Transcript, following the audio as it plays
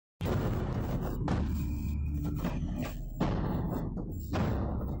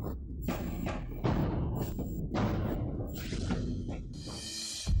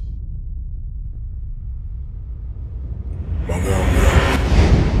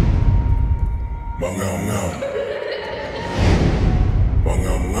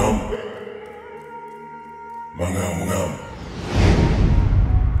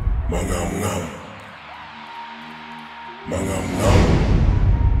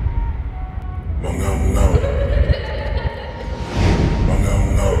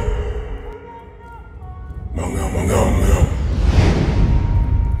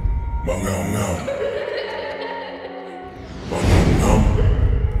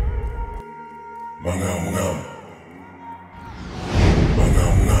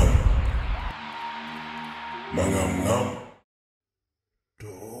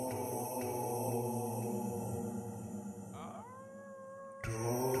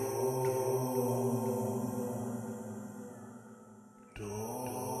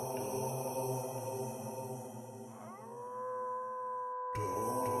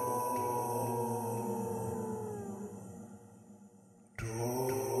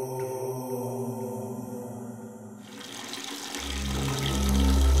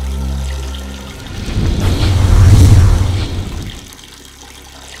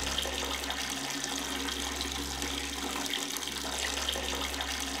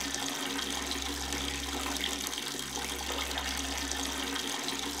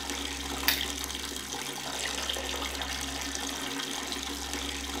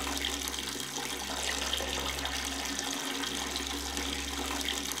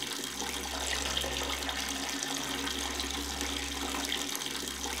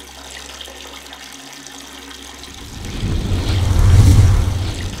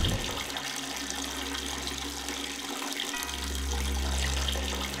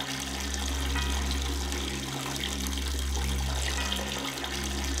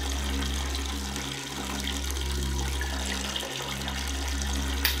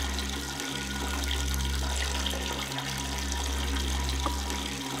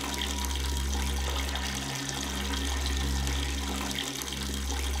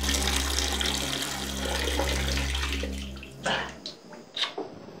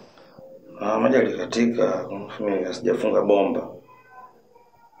Maji alikatika, mimi sijafunga bomba.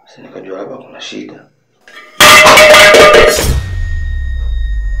 Sasa nikajua hapa kuna shida.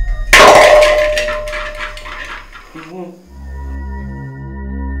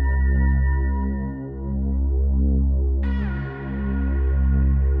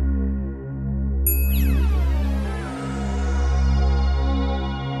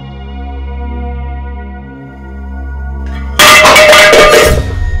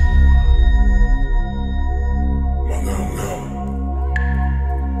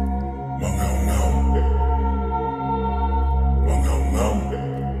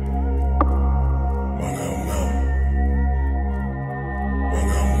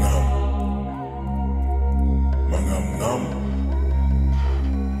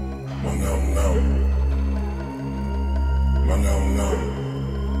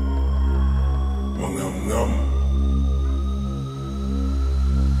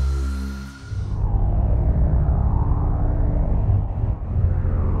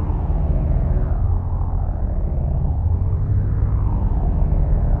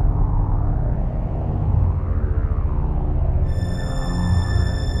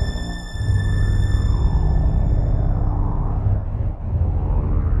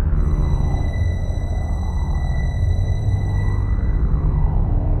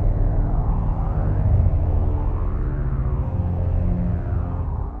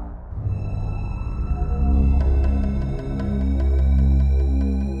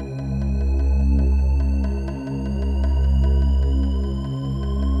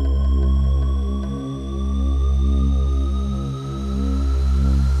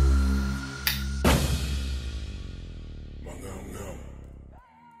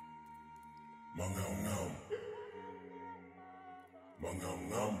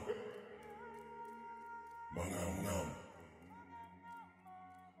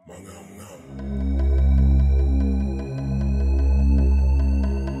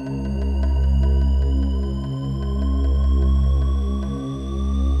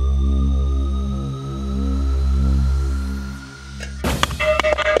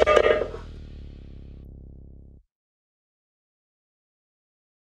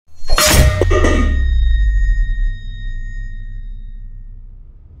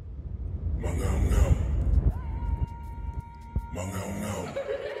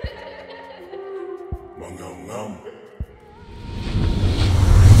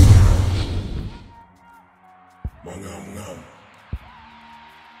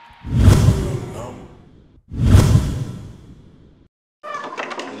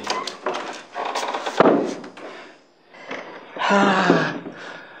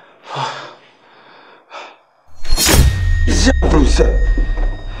 Bruce.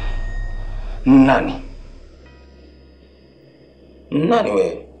 Nani? Nani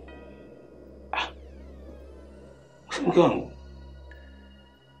wewe? Mke wangu.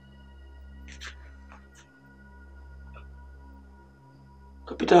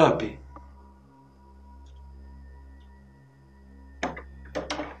 Kapita wapi?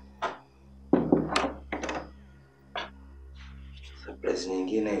 Surprise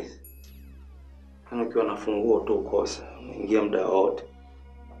nyingine hizi. Kama ukiwa na funguo tu ukosa, unaingia muda wote.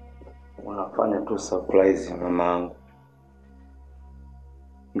 Unafanya tu surprise mamangu.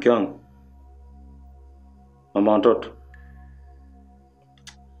 Mke wangu. Mama watoto.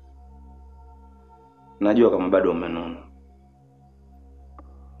 Najua kama bado umenona.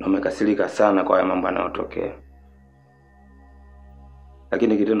 Na umekasirika sana kwa haya mambo yanayotokea.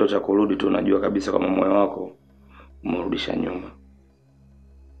 Lakini kitendo cha kurudi tu najua kabisa kama moyo wako umerudisha nyuma.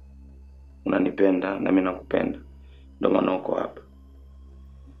 Unanipenda na mimi nakupenda. Ndio maana uko hapa.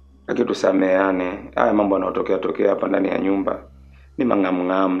 Lakini tusameane. Haya mambo yanayotokea hapa ndani ya nyumba ni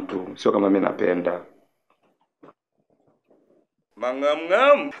mangamungamu tu. Sio kama mimi napenda.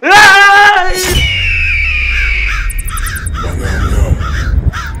 Mangamungamu.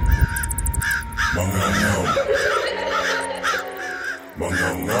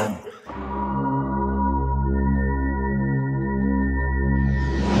 MANG'AMUNG'AMU.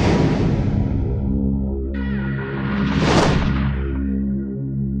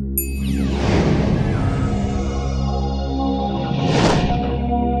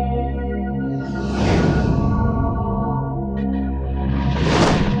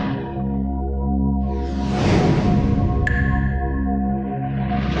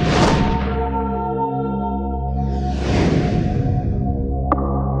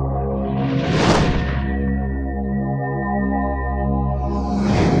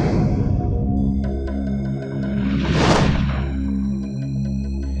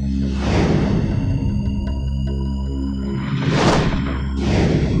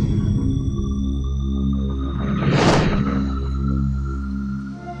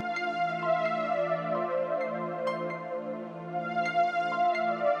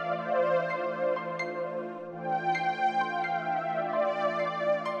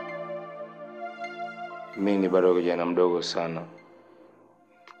 Mimi ni bado kijana mdogo sana.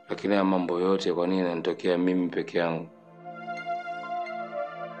 Lakini haya mambo yote kwa nini yanatokea mimi peke yangu?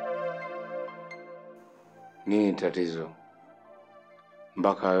 Nini tatizo?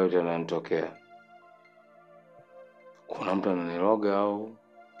 Mpaka yote yanatokea. Kuna mtu ananiroga au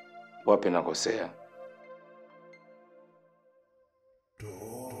wapi nakosea?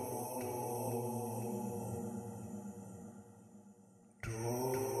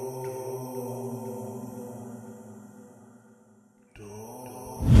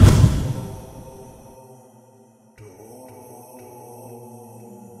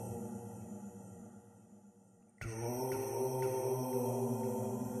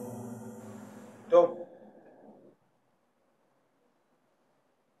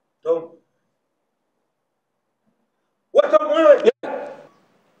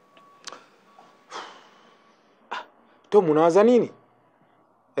 Tom, unawaza nini?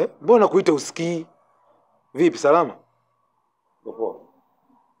 Mbona kuita usikii? Vipi, salama? Popo.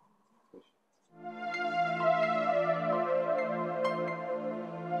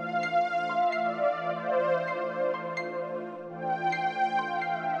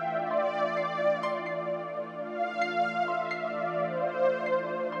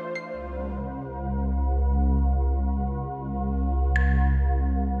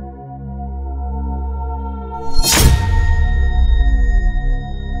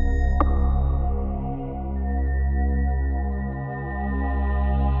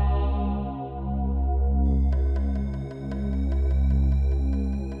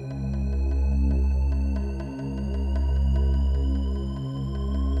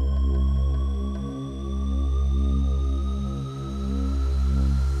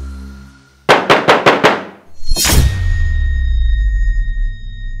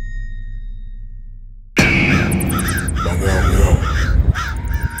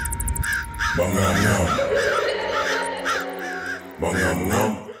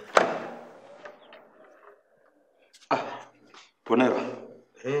 MANG'AMUNG'AMU. Ponela.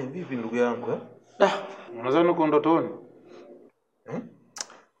 Vipi ndugu yangu? Unadhani uko ndotoni?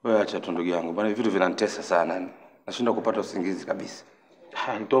 Wewe acha tu ndugu yangu. Bwana vitu vinanitesa sana. Nashinda kupata usingizi kabisa.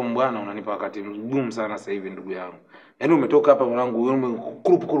 Tom bwana, unanipa wakati mgumu sana sasa hivi ndugu yangu. Yaani umetoka hapa mwanangu, wewe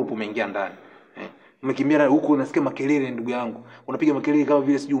kurupu umeingia ndani. Umekimbia huko, unasikia makelele ndugu yangu. Unapiga makelele kama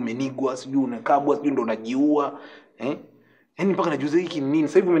vile sijui umenigwa, sijui unakabwa, sijui ndo unajiua. Yaani mpaka najuza hiki ni nini?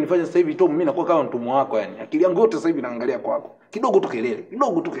 Sasa hivi umenifanya sasa hivi Tom mimi nakuwa kama mtumwa wako yani. Akili yangu yote sasa hivi naangalia kwako. Kidogo tu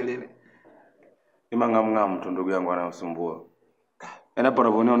kelele. Ni mangamngamu tu ndugu yangu anayosumbua. Yaani hapo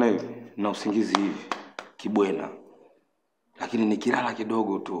unavoniona hivi na usingizi hivi kibwena. Lakini nikilala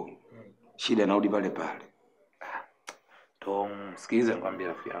kidogo tu shida narudi pale pale. Tom, sikiliza nikwambie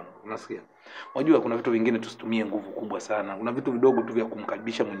rafiki yangu. Unasikia? Unajua kuna vitu vingine tusitumie nguvu kubwa sana. Kuna vitu vidogo tu vya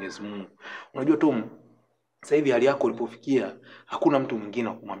kumkaribisha Mwenyezi Mungu. Unajua Tom, sasa hivi hali yako ulipofikia hakuna mtu mwingine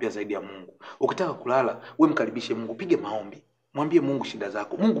wa kumwambia zaidi ya Mungu. Ukitaka kulala, wewe mkaribishe Mungu, pige maombi. Mwambie Mungu shida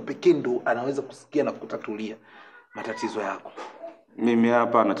zako. Mungu pekee ndo anaweza kusikia na kutatulia matatizo yako. Mimi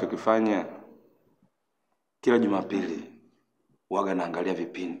hapa anachokifanya kila Jumapili huaga naangalia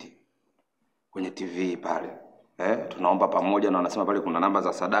vipindi kwenye TV pale. Tunaomba pamoja na wanasema pale kuna namba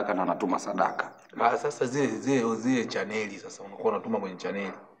za sadaka na anatuma sadaka. Sasa zile chaneli sasa unakuwa unatuma kwenye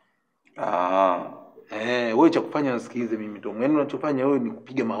chaneli. Wewe cha kufanya usikilize mimi tu. Yaani unachofanya wewe ni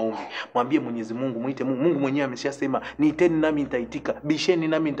kupiga maombi. Mwambie Mwenyezi Mungu, muite Mungu. Mungu mwenyewe ameshasema, "Niiteni nami nitaitika, bisheni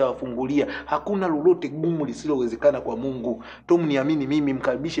nami nitawafungulia." Hakuna lolote gumu lisilowezekana kwa Mungu. Tom, niamini mimi,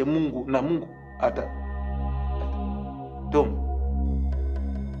 mkaribishe Mungu na Mungu Tom.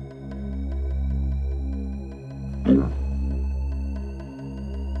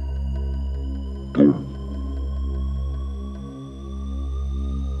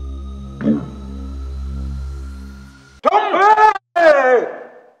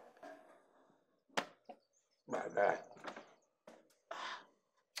 Baadaye.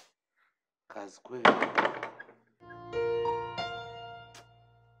 Kazi kweli.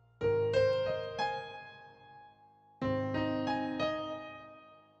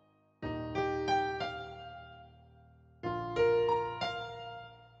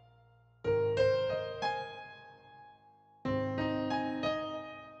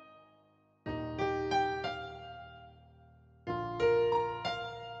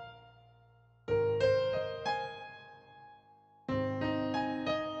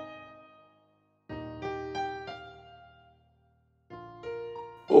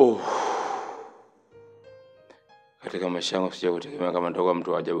 Katika maisha yangu sija kutegemea kama nitakuwa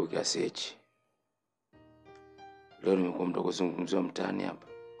mtu wa ajabu kiasi hichi. Leo nimekuwa mtu kuzungumziwa mtaani hapa.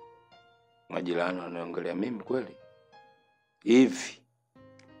 Majirani wanaongelea mimi kweli. Hivi.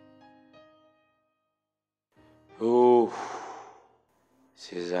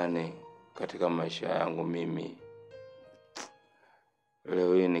 Sidhani katika maisha yangu mimi.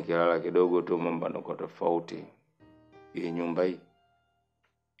 Leo hii nikilala kidogo tu mambo yanakuwa tofauti. Hii nyumba hii.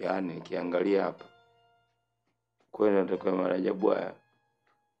 Yaani nikiangalia hapa kweli natakuwa maajabu haya.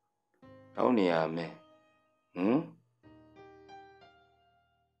 Au ni yame?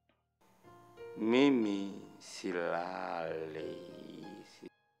 Mimi silali.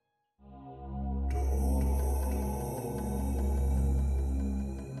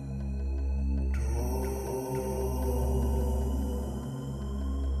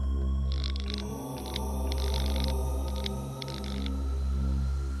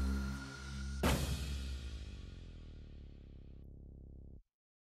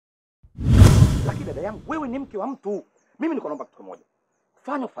 Lakini dada yangu, wewe ni mke wa mtu. Mimi niko naomba kitu kimoja.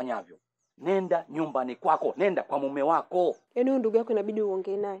 Fanya ufanyavyo. Nenda nyumbani kwako, nenda kwa mume wako. Yaani huyu ndugu yako inabidi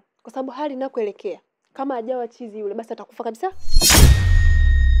uongee naye. Kwa sababu hali inakoelekea, kama hajawa chizi yule basi atakufa kabisa.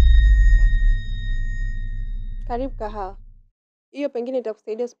 Karibu kahawa. Hiyo pengine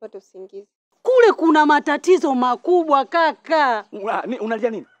itakusaidia usipate usingizi. Kule kuna matatizo makubwa kaka. Unalia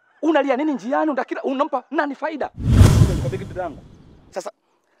nini? Unalia nini njiani? Unampa nani faida? Nikwambie kitu dangu. Sasa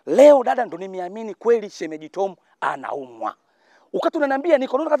leo dada ndo nimeamini kweli shemeji Tom anaumwa. Ukati unaniambia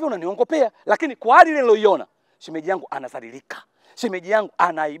niko naona kama unaniongopea, lakini kwa hali ile niloiona, shemeji yangu anadhalilika. Shemeji yangu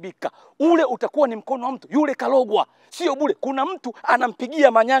anaibika. Ule utakuwa ni mkono wa mtu, yule kalogwa. Sio bure. Kuna mtu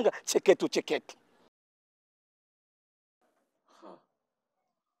anampigia manyanga cheketu.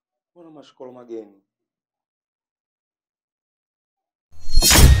 Mbona mashikolo mageni?